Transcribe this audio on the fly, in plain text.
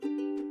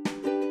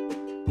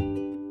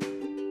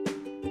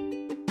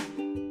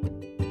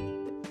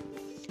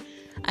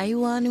I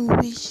wanna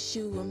wish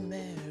you a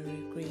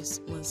Merry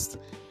Christmas.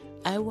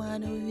 I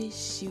wanna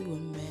wish you a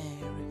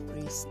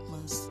Merry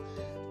Christmas.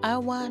 I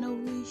wanna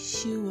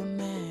wish you a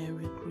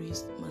Merry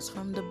Christmas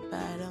from the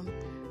bottom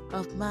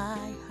of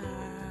my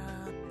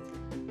heart.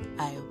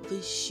 I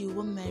wish you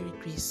a Merry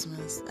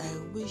Christmas. I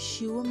wish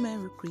you a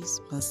Merry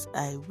Christmas.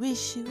 I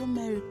wish you a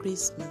Merry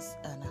Christmas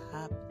and a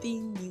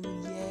Happy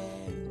New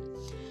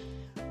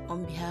Year.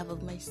 On behalf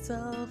of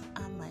myself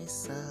and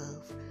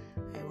myself,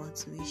 I want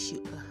to wish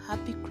you a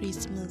happy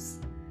Christmas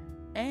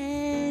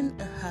and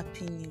a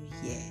happy New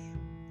Year.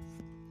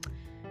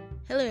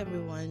 Hello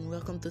everyone,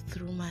 welcome to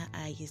Through My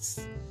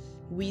Eyes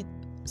with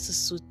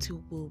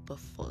Susutu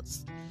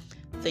Wilberforce.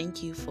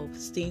 Thank you for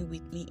staying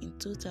with me in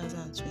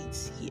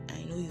 2020.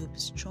 I know you'll be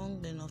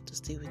strong enough to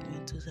stay with me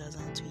in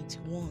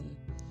 2021.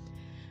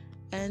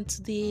 And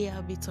today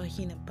I'll be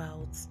talking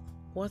about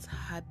what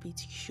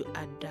habit you should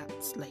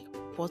adapt, like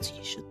what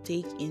you should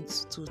take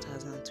into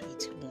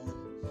 2021.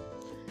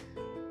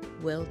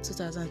 Well,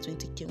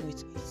 2020 came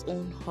with its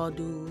own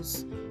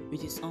hurdles,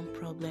 with its own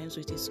problems,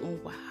 with its own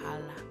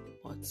wahala.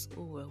 But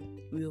oh well,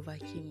 we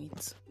overcame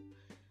it.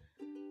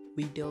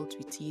 We dealt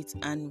with it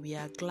and we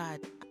are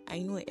glad. I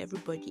know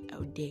everybody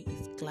out there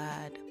is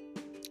glad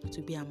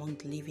to be among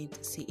the living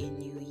to see a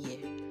new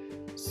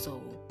year.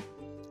 So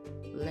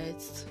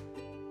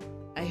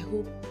I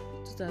hope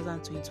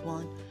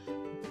 2021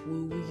 we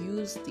will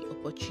use the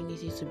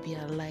opportunity to be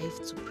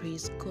alive, to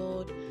praise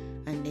God,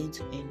 and then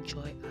to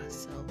enjoy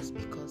ourselves,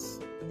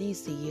 because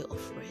this is a year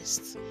of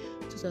rest.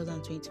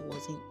 2020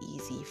 wasn't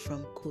easy,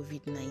 from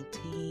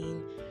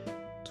COVID-19,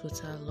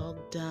 total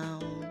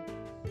lockdown,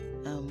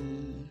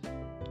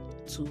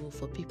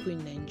 for people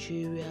in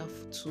Nigeria,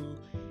 to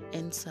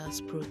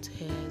NSAS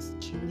protests,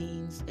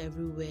 killings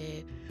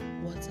everywhere,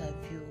 what have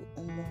you.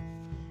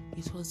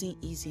 It wasn't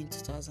easy in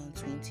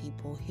 2020,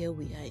 but here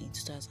we are in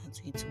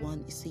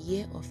 2021. It's a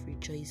year of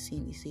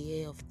rejoicing, it's a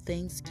year of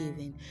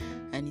thanksgiving,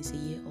 and it's a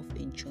year of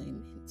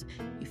enjoyment.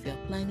 If you're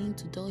planning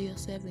to dull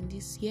yourself in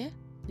this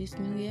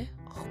new year,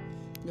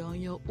 you're on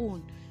your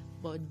own.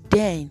 But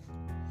then,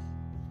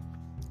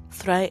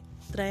 try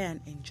and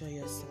enjoy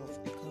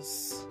yourself,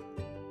 because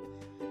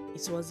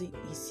it wasn't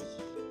easy.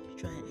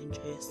 Try and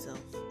enjoy yourself.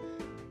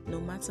 No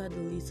matter the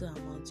little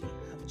amount you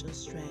have,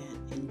 just try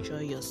and enjoy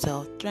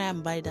yourself. Try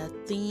and buy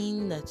that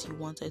thing that you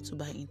wanted to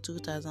buy in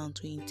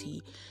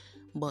 2020,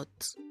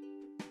 but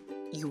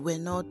you were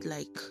not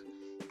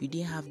you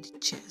didn't have the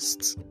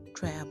chest.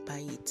 Try and buy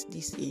it.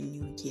 This is a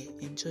new year.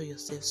 Enjoy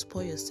yourself.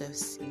 Spoil yourself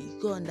silly.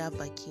 Go on that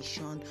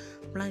vacation.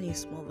 Plan a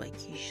small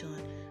vacation.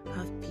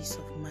 Have peace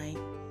of mind.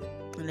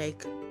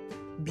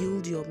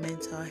 Build your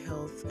mental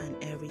health and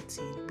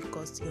everything,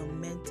 because your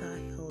mental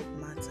health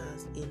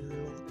matters a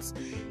lot.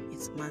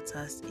 It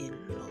matters a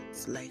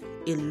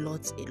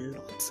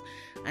lot.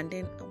 And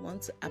then I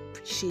want to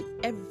appreciate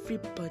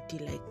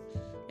everybody,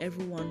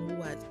 everyone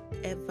who has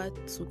ever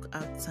took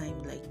out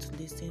time to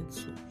listen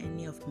to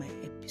any of my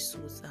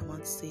episodes. I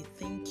want to say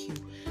thank you.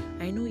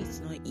 I know it's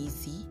not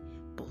easy,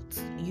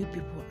 but you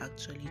people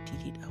actually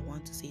did it. I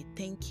want to say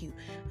thank you.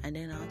 And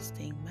then I want to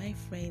thank my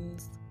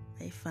friends,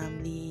 my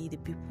family, the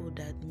people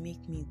that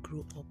make me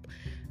grow up.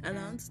 And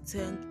I want to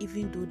thank,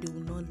 even though they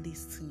will not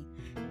listen,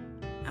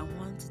 I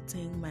want to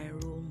thank my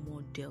role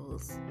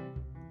models,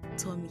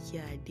 Tommy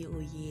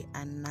Adeoye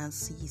and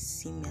Nancy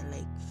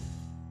Isime.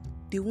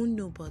 They won't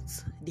know, but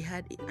they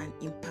had an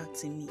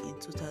impact in me in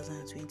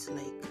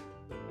 2020.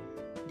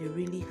 They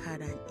really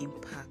had an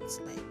impact.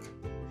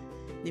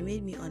 They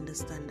made me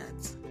understand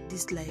that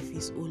this life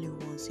is only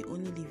once. You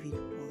only live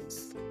it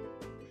once.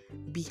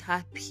 Be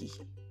happy.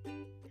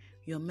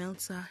 Your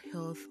mental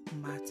health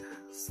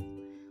matters.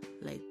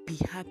 Be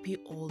happy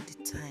all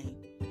the time.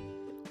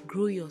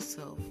 Grow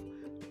yourself.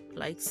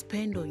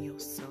 Spend on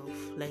yourself.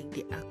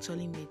 They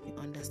actually made me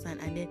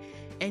understand. And then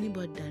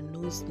anybody that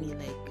knows me,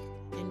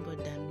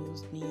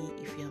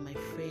 if you are my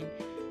friend,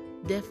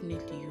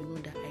 definitely you know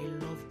that I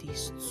love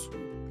these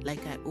two.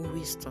 I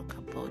always talk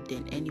about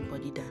them.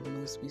 Anybody that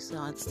knows me, so I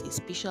want to say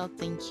special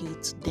thank you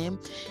to them,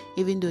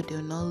 even though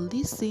they're not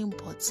listening,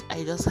 but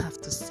I just have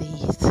to say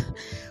it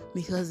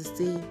because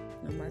they say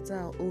no matter,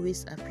 I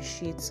always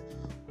appreciate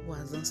who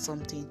has done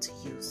something to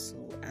you. So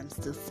I'm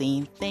still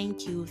saying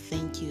thank you,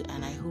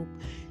 and I hope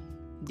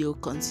they'll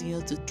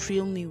continue to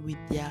thrill me with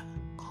their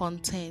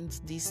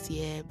content this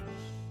year.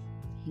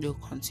 They'll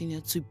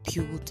continue to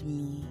build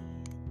me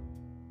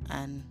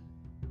and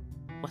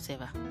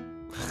whatever.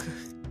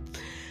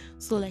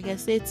 So like I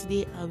said,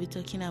 today I'll be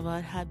talking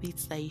about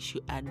habits that you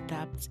should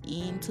adapt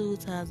in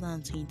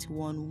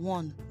 2021.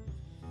 1,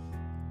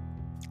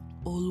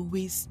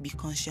 always be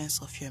conscious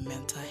of your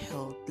mental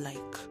health.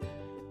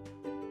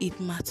 It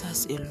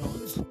matters a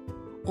lot.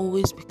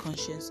 Always be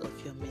conscious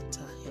of your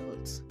mental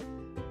health.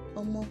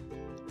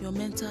 Your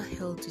mental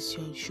health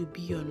should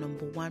be your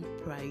number one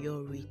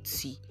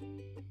priority.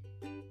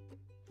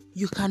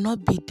 You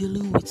cannot be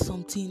dealing with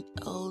something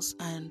else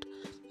and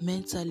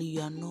mentally you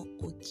are not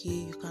okay.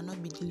 You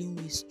cannot be dealing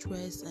with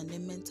stress and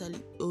then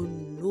mentally, oh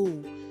no,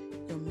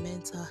 your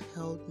mental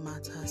health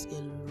matters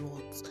a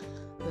lot.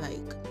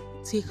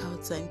 Take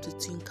out time to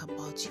think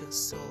about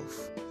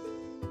yourself.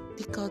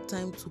 Take out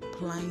time to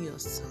plan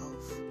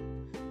yourself.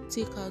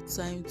 Take out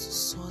time to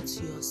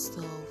sort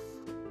yourself.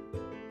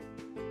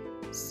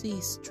 See,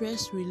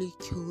 stress really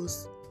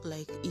kills,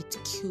 it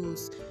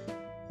kills.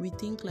 We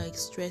think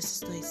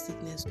stress is not a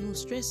sickness. No,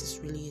 stress is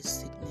really a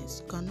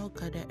sickness. You cannot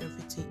gather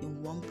everything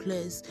in one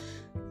place.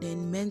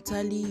 Then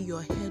mentally,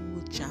 your head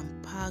will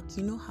jam-pack.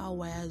 You know how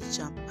wires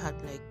jam-pack,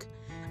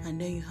 and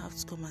then you have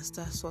to come and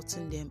start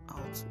sorting them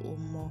out or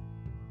more.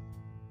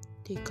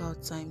 Take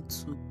out time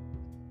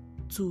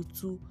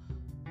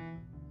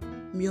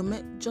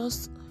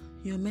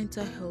your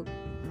mental health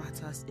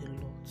matters a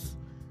lot.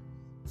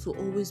 So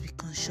always be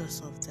conscious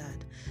of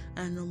that.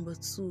 And number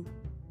 2,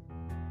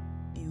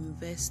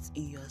 invest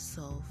in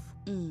yourself.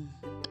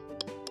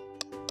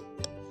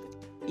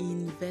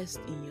 Invest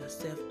in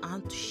yourself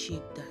and to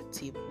shake that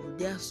table.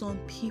 There are some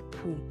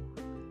people,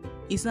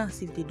 it's not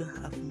as if they don't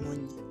have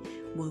money,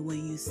 but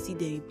when you see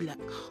them, you be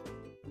like,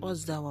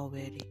 what's that one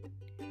wearing?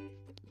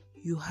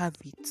 You have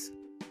it.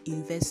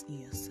 Invest in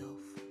yourself.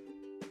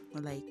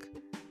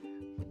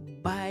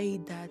 Buy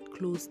that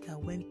clothes that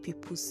when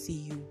people see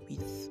you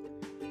with,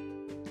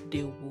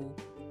 they will,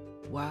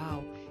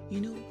 wow.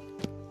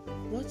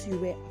 What you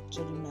wear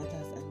actually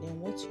matters, and then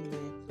what you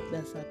wear,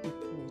 that's how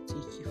people will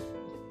take you for.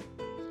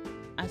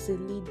 As a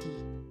lady,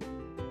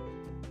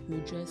 you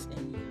dress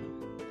anyhow,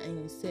 and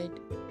you said,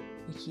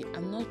 okay,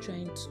 I'm not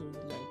trying to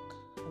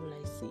how will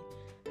I say?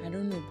 I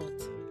don't know,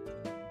 but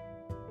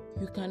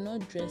you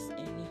cannot dress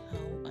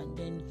anyhow, and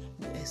then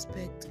you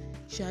expect.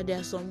 Sure, there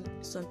are some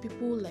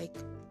people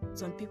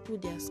some people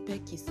their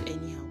spec is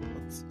anyhow,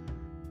 but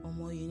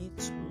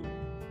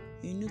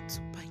you need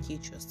to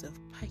package yourself.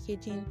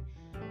 Packaging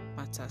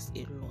matters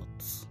a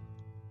lot.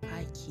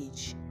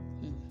 Package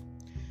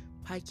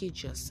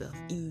yourself.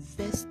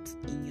 Invest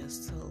in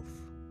yourself.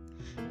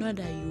 Not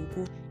that you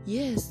go,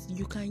 yes,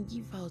 you can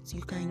give out,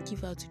 you can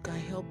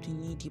help the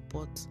needy,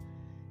 but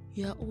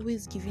you are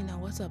always giving out.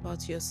 What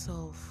about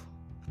yourself?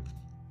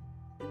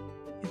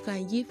 You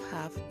can give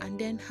half, and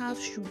then half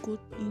should go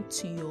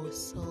into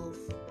yourself.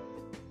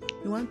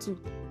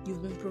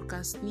 You've been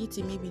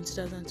procrastinating maybe in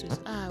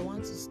 2020. I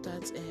want to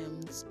start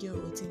skill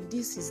routine.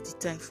 This is the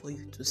time for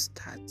you to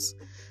start.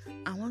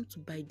 I want to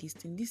buy this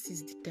thing. This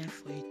is the time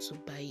for you to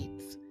buy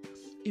it.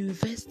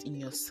 Invest in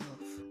yourself.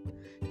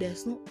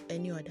 There's no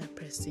any other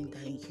person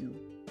than you.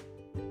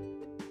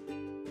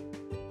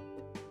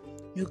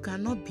 You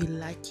cannot be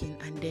lacking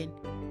and then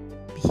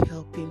be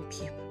helping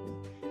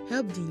people.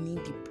 Help the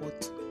needy,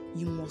 but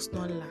you must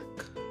not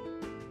lack.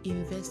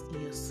 Invest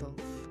in yourself.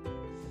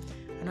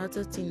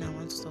 Another thing I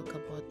want to talk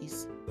about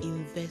is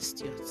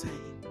invest your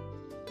time.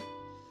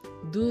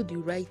 Do the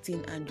right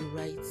thing at the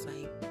right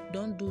time.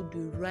 Don't do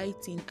the right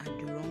thing at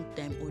the wrong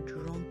time or the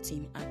wrong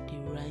thing at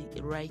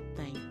the right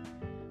time.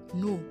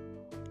 No.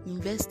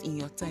 Invest in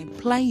your time.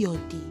 Plan your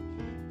day.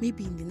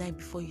 Maybe in the night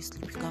before you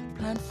sleep, you can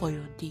plan for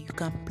your day. You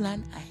can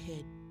plan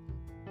ahead.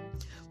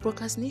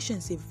 Procrastination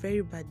is a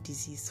very bad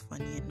disease,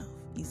 funny enough.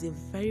 It's a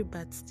very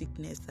bad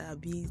sickness,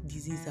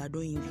 disease I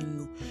don't even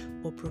know.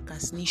 But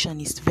procrastination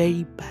is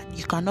very bad.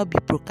 You cannot be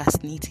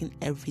procrastinating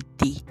every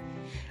day.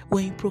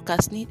 When you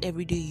procrastinate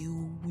every day,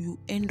 you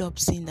end up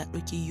saying that,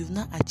 okay, you've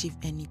not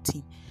achieved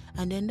anything.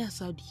 And then that's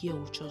how the year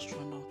will just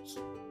run out.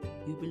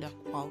 You'll be like,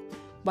 wow,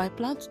 but I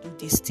plan to do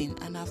this thing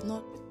and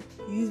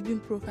you've been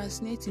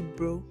procrastinating,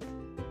 bro.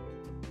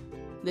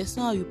 That's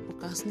not how you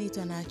procrastinate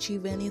and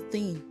achieve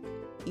anything.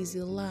 It's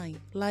a lie.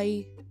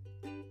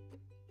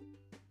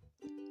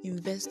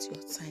 Invest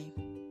your time.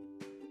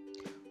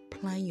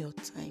 Plan your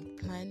time.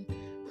 Plan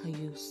how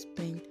you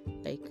spend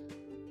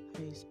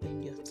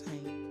your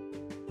time.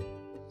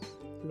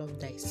 Love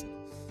thyself.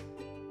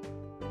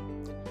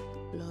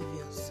 Love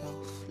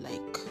yourself.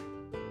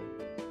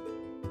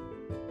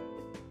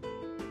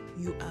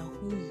 You are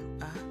who you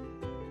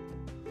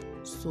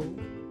are. So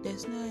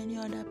there's no any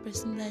other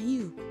person than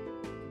you.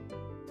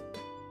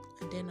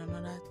 And then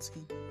another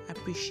thing,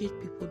 appreciate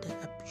people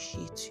that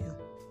appreciate you.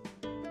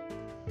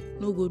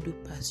 No go do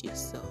past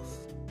yourself.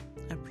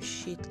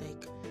 Appreciate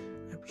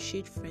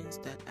friends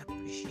that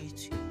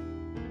appreciate you.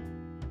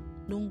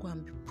 Don't go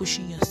and be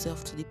pushing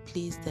yourself to the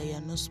place that you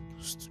are not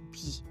supposed to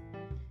be.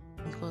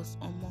 Because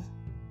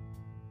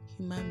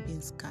human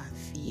beings can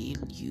feel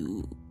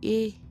you.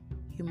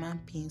 Human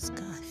beings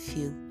can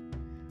feel.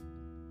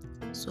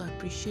 So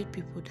appreciate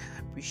people that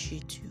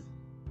appreciate you.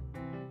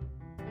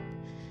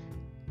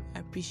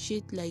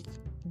 Appreciate,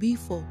 be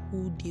for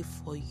who they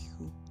for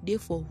you. They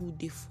for who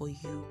they for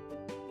you.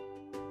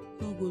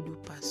 Don't go do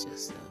past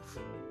yourself.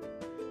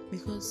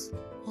 Because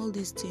all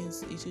these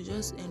things, it will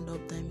just end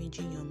up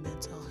damaging your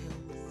mental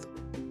health.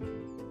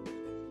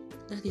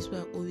 That is why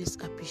I always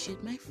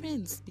appreciate my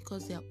friends,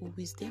 because they are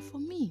always there for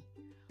me.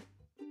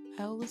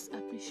 I always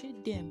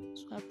appreciate them.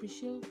 So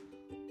appreciate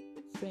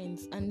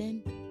friends. And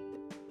then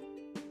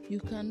you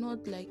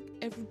cannot,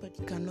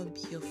 everybody cannot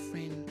be your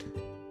friend.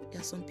 There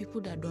are some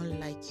people that don't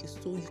like you,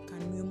 so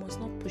you must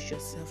not push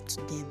yourself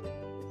to them.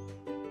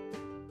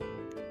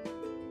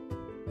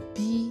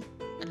 Be,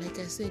 like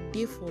I said,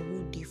 they for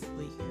who they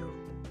for you.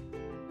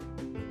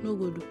 No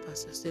go do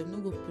pass yourself. No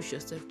go push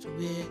yourself to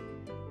where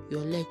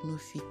your leg no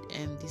fit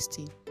this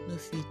thing, no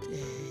fit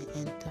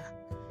enter,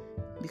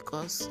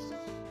 because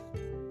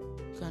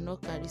you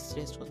cannot carry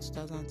stress for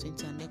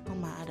 2020 and then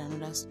come and add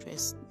another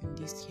stress in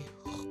this year.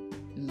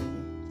 No.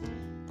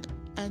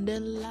 And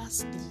then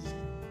lastly,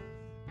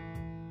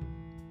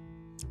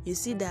 you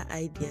see that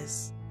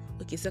ideas.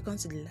 Okay, second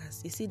to the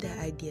last, you see the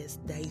ideas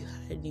that you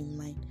had in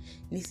mind.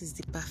 This is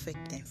the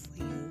perfect time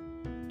for you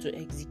to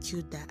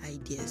execute the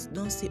ideas.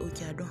 Don't say,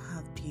 okay, I don't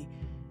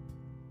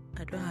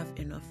have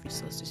enough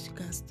resources. You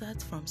can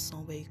start from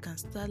somewhere. You can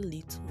start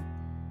little.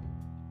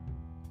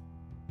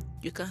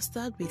 You can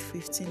start with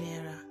 15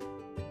 naira.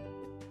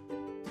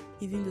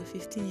 Even though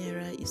 15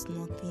 naira is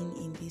nothing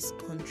in this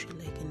country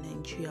like in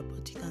Nigeria,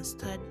 but you can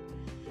start,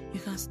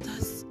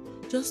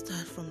 just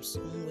start from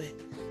somewhere.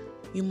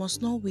 You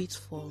must not wait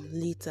for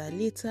later.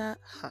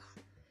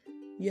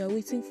 You are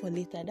waiting for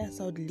later. That's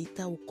how the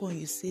later will come.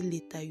 You say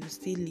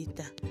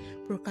later.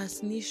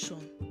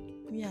 Procrastination.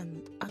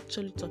 I'm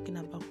actually talking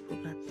about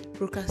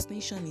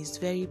procrastination is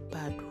very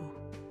bad.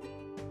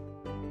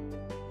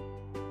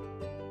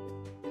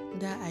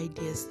 That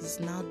ideas is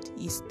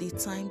the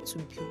time to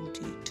build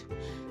it,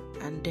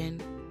 and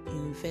then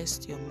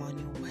invest your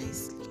money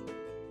wisely.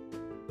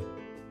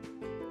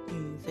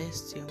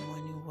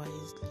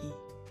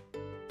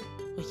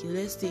 Okay,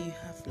 let's say you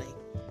have like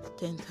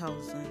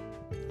 10,000,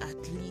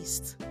 at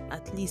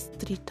least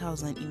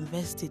 3,000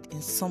 invested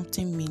in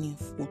something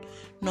meaningful,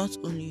 not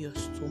only your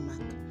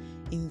stomach.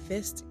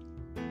 Invest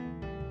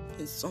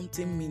in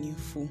something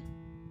meaningful.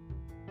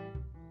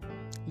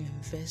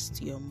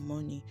 Invest your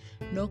money.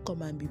 Don't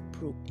come and be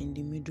broke in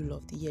the middle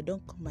of the year.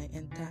 Don't come and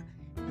enter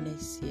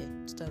next year,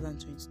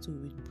 2022,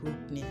 with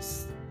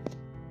brokenness.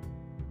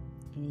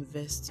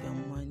 Invest your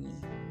money.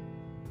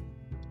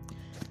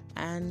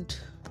 And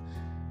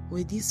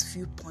with these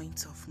few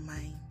points of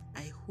mine,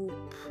 I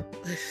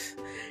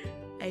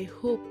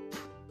hope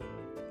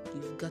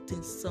you've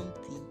gotten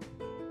something,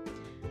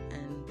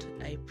 and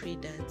I pray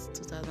that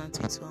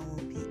 2021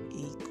 will be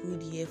a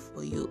good year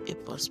for you, a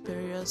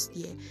prosperous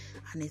year,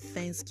 and a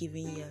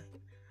Thanksgiving year.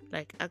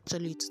 Like,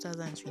 actually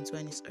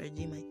 2021 is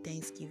already my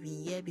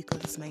Thanksgiving year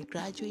because it's my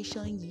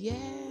graduation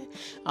year.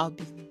 I'll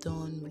be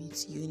done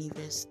with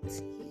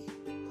university.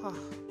 I'll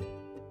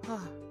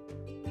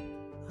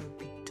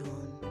be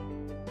done.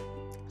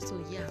 So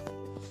yeah,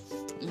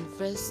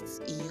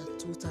 invest in your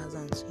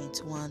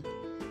 2021.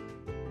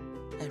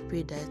 I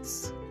pray that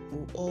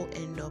we'll all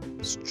end up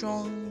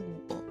strong,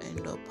 we'll all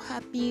end up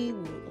happy,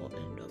 we'll all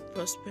end up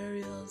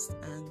prosperous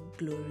and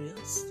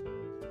glorious.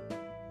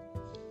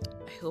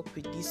 I hope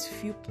with these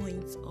few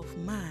points of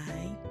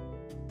mine,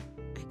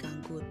 I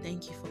can go.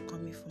 Thank you for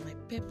coming for my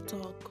pep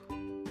talk.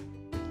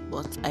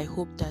 But I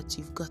hope that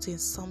you've gotten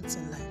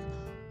something like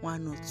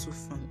one or two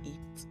from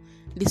it.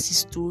 This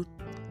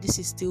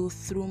is still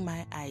through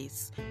my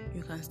eyes.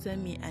 You can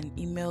send me an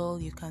email.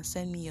 You can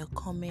send me your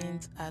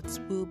comments at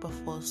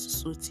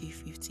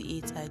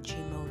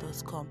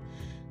wilberforcesuti58@gmail.com.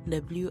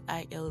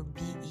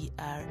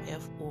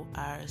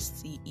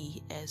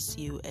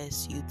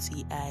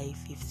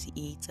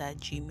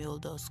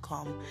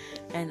 WILBERFORCESUTI58@gmail.com,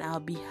 and I'll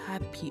be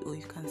happy. Or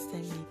you can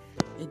send me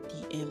a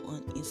DM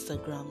on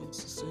Instagram,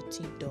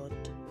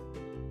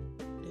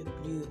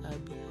 susuti.w. I'll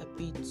be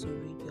happy to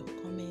read your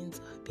comments.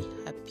 I'll be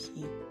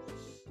happy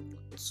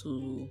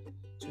to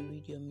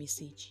read your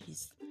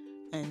messages,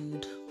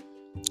 and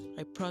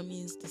I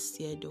promise this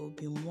year there will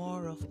be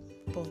more of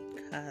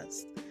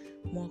podcasts,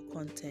 more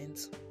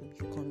content will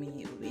be coming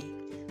your way.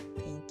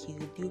 Thank you.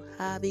 Do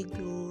have a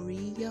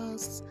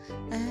glorious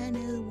and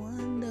a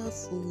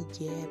wonderful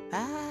year.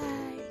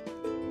 Bye.